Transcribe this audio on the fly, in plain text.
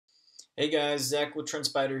Hey guys, Zach with Trend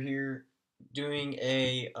Spider here, doing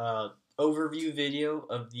a overview video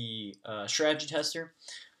of the strategy tester.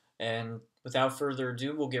 And without further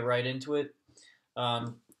ado, we'll get right into it.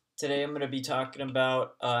 Um, Today, I'm going to be talking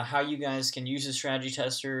about how you guys can use the strategy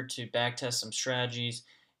tester to backtest some strategies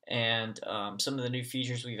and some of the new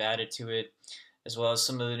features we've added to it, as well as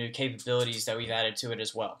some of the new capabilities that we've added to it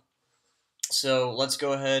as well. So let's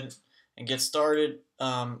go ahead and get started.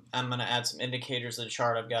 I'm going to add some indicators to the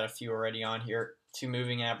chart. I've got a few already on here. Two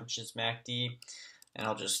moving averages, MACD, and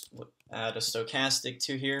I'll just add a stochastic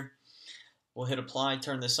to here. We'll hit apply,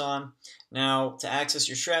 turn this on. Now, to access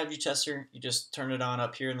your strategy tester, you just turn it on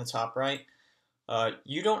up here in the top right.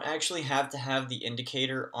 You don't actually have to have the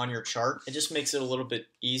indicator on your chart. It just makes it a little bit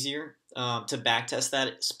easier to backtest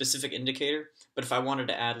that specific indicator. But if I wanted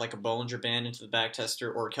to add like a Bollinger Band into the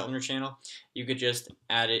backtester or a Keltner channel, you could just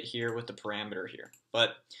add it here with the parameter here.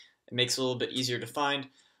 But it makes it a little bit easier to find.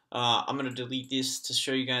 I'm going to delete this to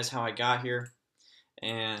show you guys how I got here.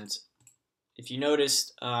 And if you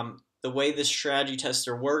noticed, the way this strategy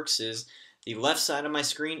tester works is the left side of my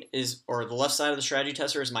screen is, or the left side of the strategy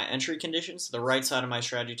tester is my entry conditions. The right side of my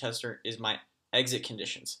strategy tester is my exit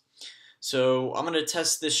conditions. So I'm going to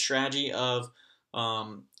test this strategy of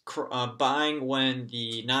buying when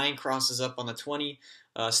the 9 crosses up on the 20.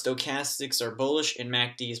 Stochastics are bullish and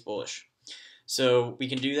MACD is bullish. So we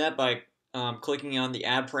can do that by clicking on the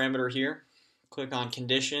add parameter here. Click on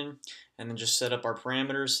condition and then just set up our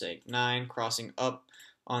parameters, say 9 crossing up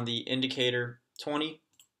on the indicator 20.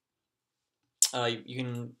 You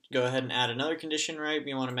can go ahead and add another condition, right?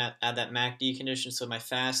 We want to add that MACD condition, so my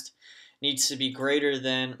fast needs to be greater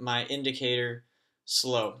than my indicator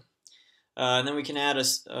slow. And then we can add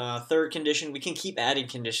a third condition. We can keep adding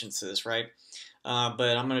conditions to this, right?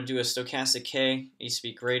 But I'm going to do a stochastic K, needs to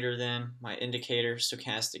be greater than my indicator,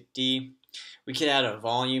 stochastic D. We could add a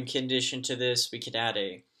volume condition to this. We could add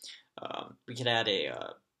a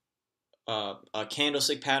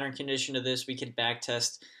candlestick pattern condition to this. We could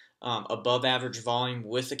backtest above average volume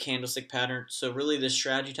with a candlestick pattern. So really this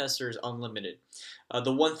strategy tester is unlimited.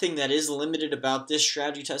 The one thing that is limited about this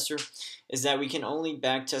strategy tester is that we can only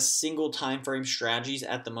backtest single time frame strategies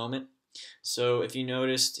at the moment. So if you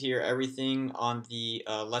noticed here, everything on the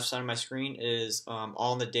left side of my screen is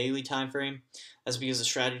all in the daily time frame. That's because the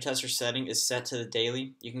strategy tester setting is set to the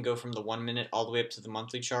daily. You can go from the 1 minute all the way up to the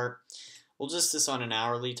monthly chart. We'll just this on an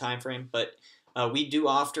hourly time frame, but we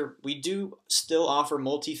do still offer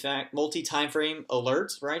multi-time frame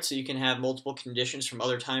alerts, right? So you can have multiple conditions from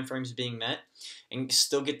other time frames being met and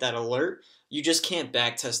still get that alert. You just can't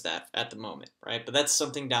backtest that at the moment, right? But that's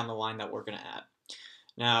something down the line that we're going to add.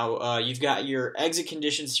 Now you've got your exit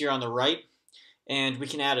conditions here on the right, and we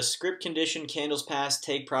can add a script condition, candles pass,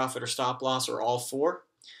 take profit, or stop loss, or all four.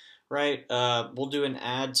 Right, we'll do an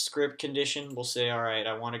add script condition. We'll say, all right,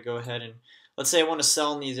 I want to go ahead and, let's say I want to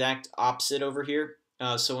sell in the exact opposite over here.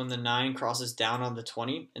 So when the 9 crosses down on the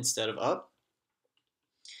 20 instead of up.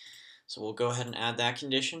 So we'll go ahead and add that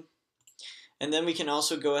condition. And then we can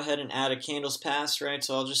also go ahead and add a candles pass, right?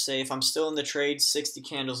 So I'll just say if I'm still in the trade 60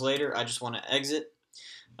 candles later, I just want to exit.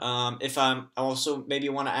 If I also maybe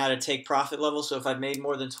want to add a take profit level, so if I've made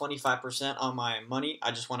more than 25% on my money,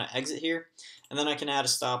 I just want to exit here. And then I can add a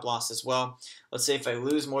stop loss as well. Let's say if I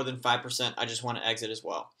lose more than 5%, I just want to exit as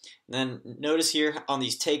well. And then notice here on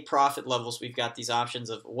these take profit levels, we've got these options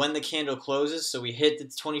of when the candle closes, so we hit the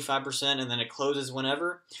 25% and then it closes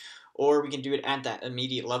whenever, or we can do it at that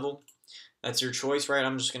immediate level. That's your choice, right?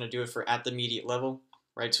 I'm just going to do it for at the immediate level,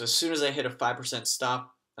 right? So as soon as I hit a 5%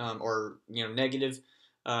 stop or negative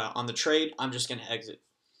on the trade, I'm just going to exit.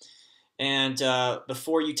 And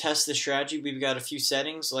before you test the strategy, we've got a few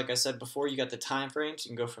settings. Like I said before, you got the time frames. You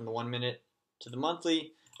can go from the 1 minute to the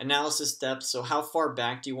monthly. Analysis depth, so how far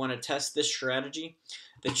back do you want to test this strategy?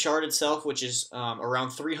 The chart itself, which is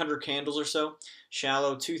around 300 candles or so.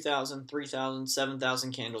 Shallow, 2,000, 3,000,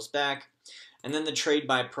 7,000 candles back. And then the trade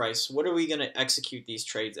by price. What are we going to execute these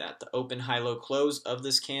trades at? The open, high, low, close of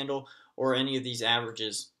this candle or any of these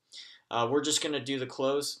averages? We're just going to do the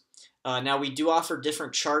close. Now we do offer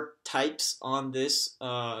different chart types on this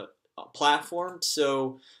platform.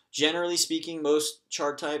 So generally speaking, most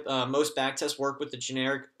backtests work with the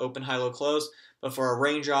generic open, high, low, close. But for our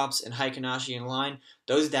raindrops and Heikin-Ashi and line,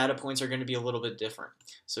 those data points are going to be a little bit different.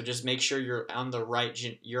 So just make sure you're on the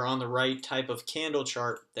right type of candle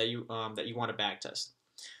chart that you want to backtest.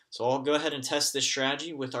 So I'll go ahead and test this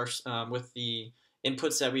strategy with the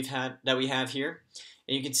inputs that we have here.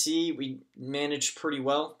 And you can see we managed pretty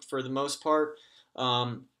well for the most part.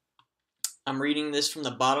 I'm reading this from the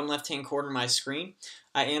bottom left-hand corner of my screen.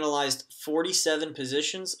 I analyzed 47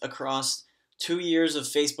 positions across 2 years of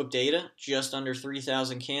Facebook data, just under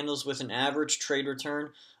 3,000 candles with an average trade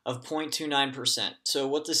return of 0.29%. So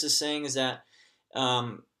what this is saying is that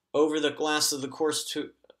over the course of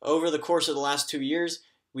the last 2 years,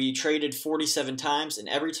 we traded 47 times, and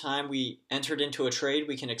every time we entered into a trade,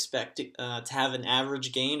 we can expect to have an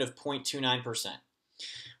average gain of 0.29%,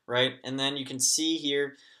 right? And then you can see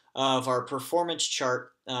here of our performance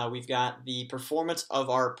chart, we've got the performance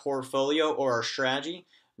of our portfolio or our strategy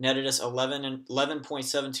netted us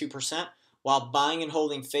 11.72%, while buying and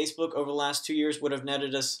holding Facebook over the last 2 years would have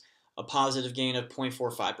netted us a positive gain of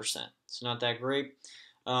 0.45%. It's not that great.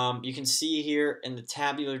 You can see here in the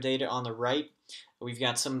tabular data on the right, we've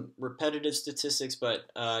got some repetitive statistics, but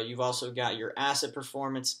you've also got your asset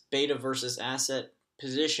performance, beta versus asset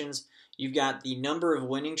positions. You've got the number of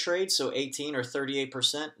winning trades, so 18 or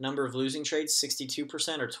 38%. Number of losing trades,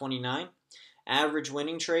 62% or 29. Average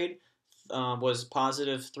winning trade was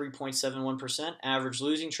positive 3.71%. Average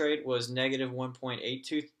losing trade was negative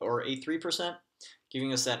 1.82 or 83%,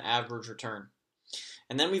 giving us that average return.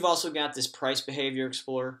 And then we've also got this price behavior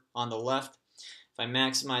explorer on the left. If I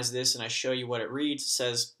maximize this and I show you what it reads, it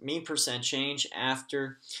says mean percent change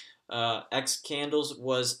after X candles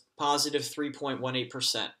was positive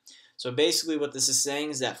 3.18%. So basically what this is saying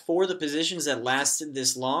is that for the positions that lasted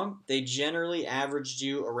this long, they generally averaged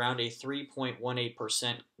you around a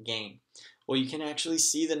 3.18% gain. Well, you can actually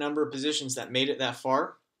see the number of positions that made it that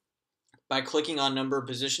far by clicking on number of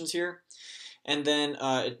positions here. And then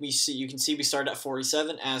you can see we start at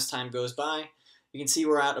 47 as time goes by. You can see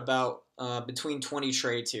we're at about between 20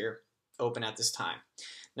 trades here open at this time.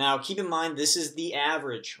 Now, keep in mind, this is the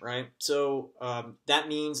average, right? So that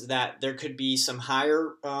means that there could be some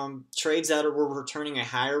higher trades that were returning a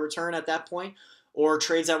higher return at that point, or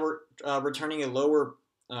trades that were returning a lower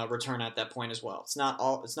return at that point as well. It's not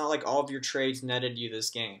like all of your trades netted you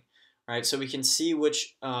this gain, right? So we can see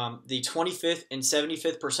which the 25th and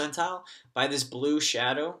 75th percentile by this blue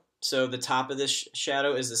shadow. So the top of this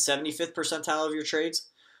shadow is the 75th percentile of your trades.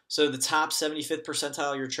 So the top 75th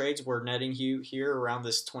percentile of your trades were netting you here around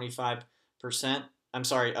this 25%. I'm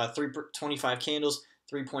sorry, 25 candles,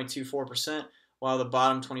 3.24%, while the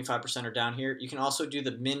bottom 25% are down here. You can also do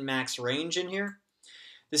the min-max range in here.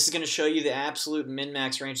 This is going to show you the absolute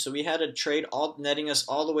min-max range. So we had a trade netting us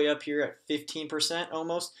all the way up here at 15%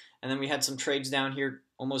 almost, and then we had some trades down here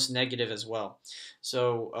almost negative as well.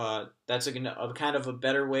 So that's a kind of a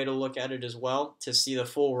better way to look at it as well, to see the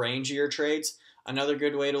full range of your trades. Another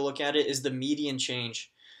good way to look at it is the median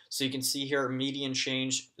change. So you can see here our median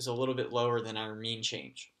change is a little bit lower than our mean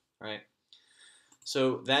change, right?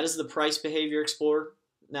 So that is the price behavior explorer.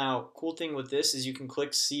 Now, cool thing with this is you can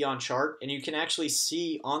click see on chart, and you can actually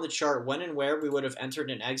see on the chart when and where we would have entered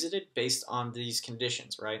and exited based on these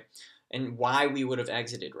conditions, right? And why we would have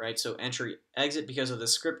exited, right? So entry, exit because of the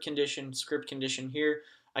script condition here.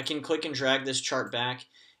 I can click and drag this chart back,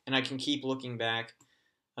 and I can keep looking back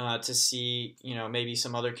to see, maybe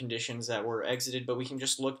some other conditions that were exited, but we can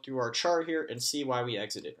just look through our chart here and see why we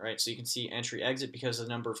exited, right? So you can see entry, exit because of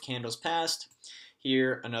the number of candles passed.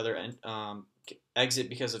 Here, another exit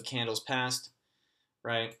because of candles passed,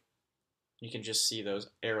 right? You can just see those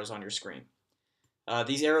arrows on your screen.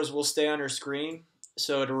 These arrows will stay on your screen,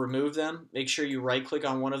 so to remove them, make sure you right-click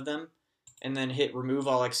on one of them and then hit remove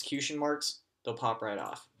all execution marks. They'll pop right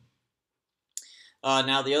off.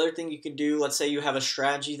 Now, the other thing you can do, let's say you have a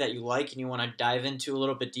strategy that you like and you want to dive into a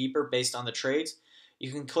little bit deeper based on the trades.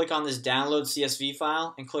 You can click on this download CSV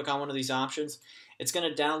file and click on one of these options. It's going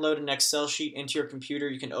to download an Excel sheet into your computer.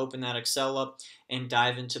 You can open that Excel up and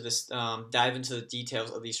dive into the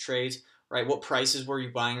details of these trades, right? What prices were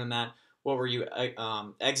you buying them at? What were you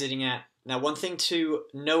exiting at? Now, one thing to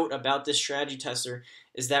note about this strategy tester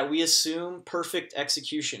is that we assume perfect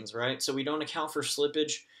executions, right? So we don't account for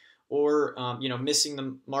slippage or missing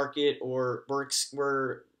the market, or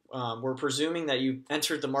we're presuming that you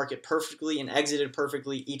entered the market perfectly and exited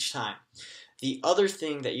perfectly each time. The other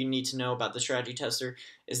thing that you need to know about the strategy tester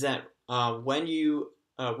is that when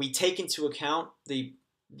we take into account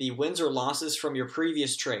the wins or losses from your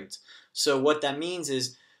previous trades. So what that means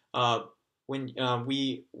is when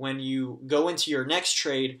you go into your next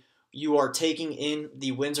trade, you are taking in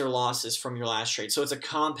the wins or losses from your last trade. So it's a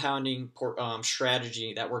compounding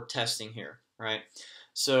strategy that we're testing here, right?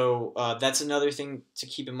 So that's another thing to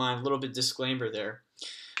keep in mind, a little bit disclaimer there.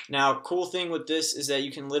 Now, cool thing with this is that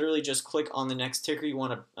you can literally just click on the next ticker you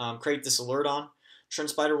want to create this alert on.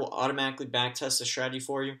 TrendSpider will automatically backtest the strategy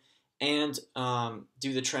for you and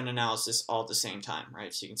do the trend analysis all at the same time,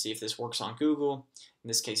 right? So you can see if this works on Google. In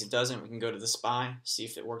this case, it doesn't. We can go to the SPY, see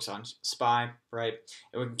if it works on SPY, right?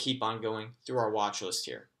 And we can keep on going through our watch list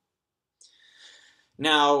here.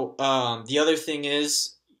 Now, the other thing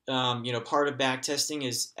is, part of backtesting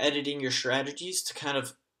is editing your strategies to kind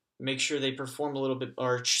of make sure they perform a little bit,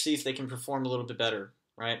 or see if they can perform a little bit better,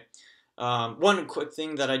 right? One quick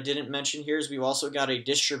thing that I didn't mention here is we've also got a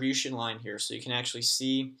distribution line here, so you can actually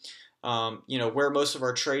see, where most of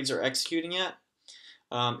our trades are executing at.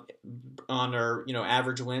 On our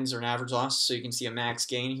average wins or an average loss. So you can see a max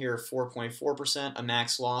gain here of 4.4%, a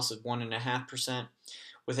max loss of 1.5%,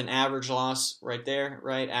 with an average loss right there,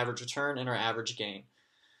 right? Average return and our average gain.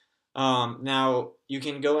 Now you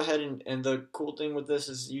can go ahead and the cool thing with this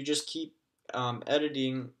is you just keep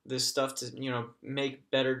editing this stuff to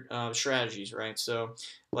make better strategies, right? So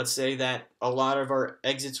let's say that a lot of our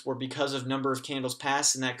exits were because of number of candles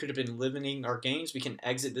passed, and that could have been limiting our gains. We can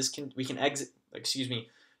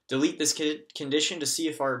delete this condition to see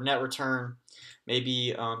if our net return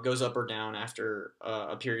maybe goes up or down after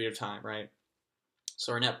a period of time, right?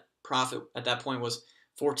 So our net profit at that point was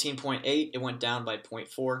 14.8. It went down by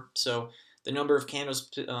 0.4. So the number of candles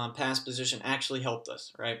past position actually helped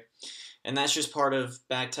us, right? And that's just part of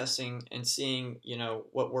backtesting and seeing,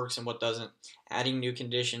 what works and what doesn't, adding new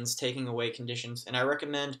conditions, taking away conditions. And I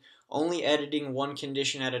recommend only editing one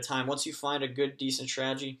condition at a time. Once you find a good, decent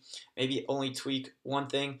strategy, maybe only tweak one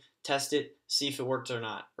thing, test it, see if it worked or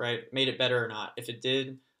not, right? Made it better or not. If it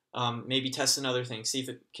did, maybe test another thing, see if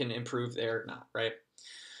it can improve there or not, right?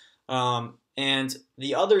 And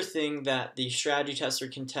the other thing that the strategy tester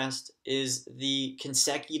can test is the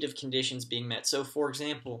consecutive conditions being met. So for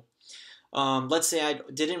example, let's say I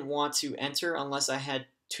didn't want to enter unless I had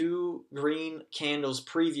 2 green candles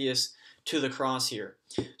previous to the cross here.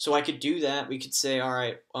 So I could do that. We could say, all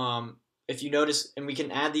right, if you notice, and we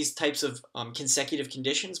can add these types of consecutive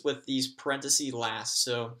conditions with these parentheses last.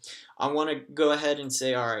 So I want to go ahead and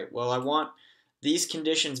say, all right, well, I want these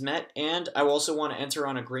conditions met, and I also want to enter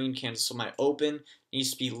on a green candle. So my open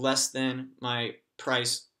needs to be less than my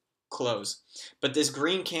price close. But this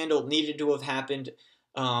green candle needed to have happened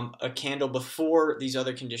a candle before these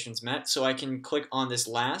other conditions met. So I can click on this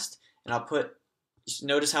last, and I'll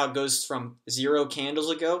notice how it goes from 0 candles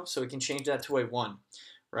ago, so we can change that to a 1,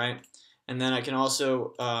 right? And then I can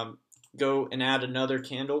also go and add another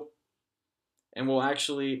candle, and we'll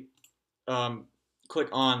actually click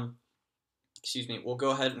on, we'll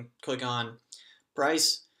go ahead and click on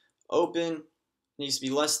price open, needs to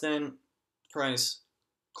be less than price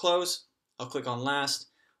close. I'll click on last.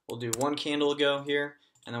 We'll do 1 candle ago here,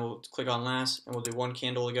 and then we'll click on last, and we'll do 1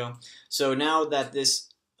 candle ago. So now that this,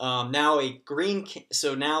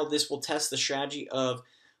 so now this will test the strategy of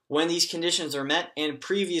when these conditions are met, and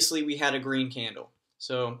previously we had a green candle.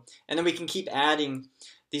 So, and then we can keep adding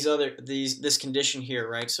this condition here,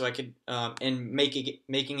 right? So I could, and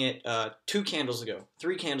making it 2 candles ago,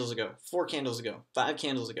 3 candles ago, 4 candles ago, 5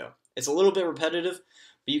 candles ago. It's a little bit repetitive,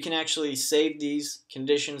 but you can actually save these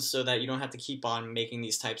conditions so that you don't have to keep on making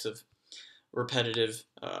these types of repetitive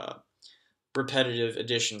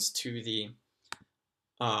additions to the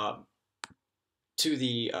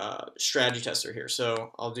strategy tester here.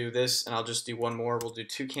 So I'll do this, and I'll just do one more. We'll do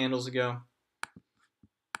 2 candles ago.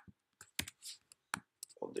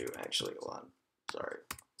 We'll do, actually, hold on, sorry.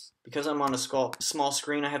 Because I'm on a small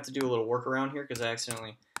screen, I have to do a little workaround here because I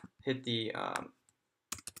accidentally hit the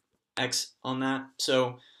X on that.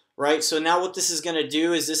 So, right, so now what this is going to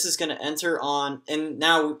do is this is going to enter on, and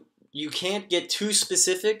now you can't get too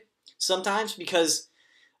specific sometimes because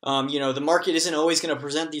the market isn't always going to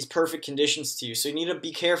present these perfect conditions to you. So you need to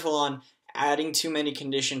be careful on adding too many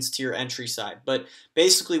conditions to your entry side. But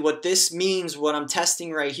basically what this means, what I'm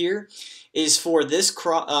testing right here, is for these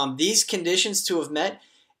conditions to have met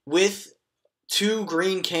with 2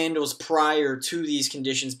 green candles prior to these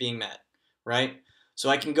conditions being met, right? So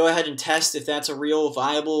I can go ahead and test if that's a real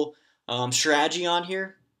viable strategy on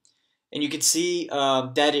here. And you can see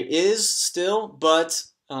that it is still, but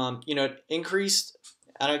it increased.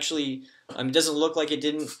 It doesn't look like it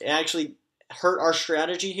actually hurt our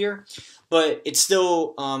strategy here, but it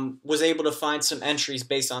still was able to find some entries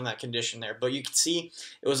based on that condition there. But you can see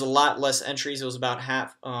it was a lot less entries. It was about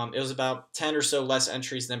half. It was about 10 or so less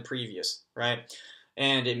entries than previous, right?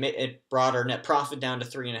 And it brought our net profit down to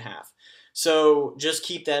 3.5. So just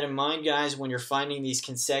keep that in mind, guys, when you're finding these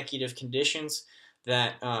consecutive conditions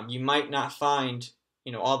that you might not find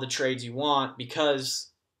all the trades you want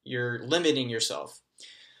because you're limiting yourself.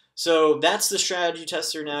 So that's the strategy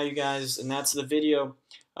tester now, you guys, and that's the video.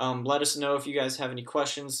 Let us know if you guys have any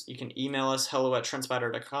questions. You can email us,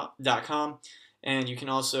 hello@trendspider.com, and you can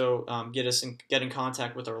also get in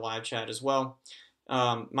contact with our live chat as well.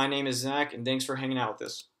 My name is Zach, and thanks for hanging out with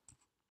us.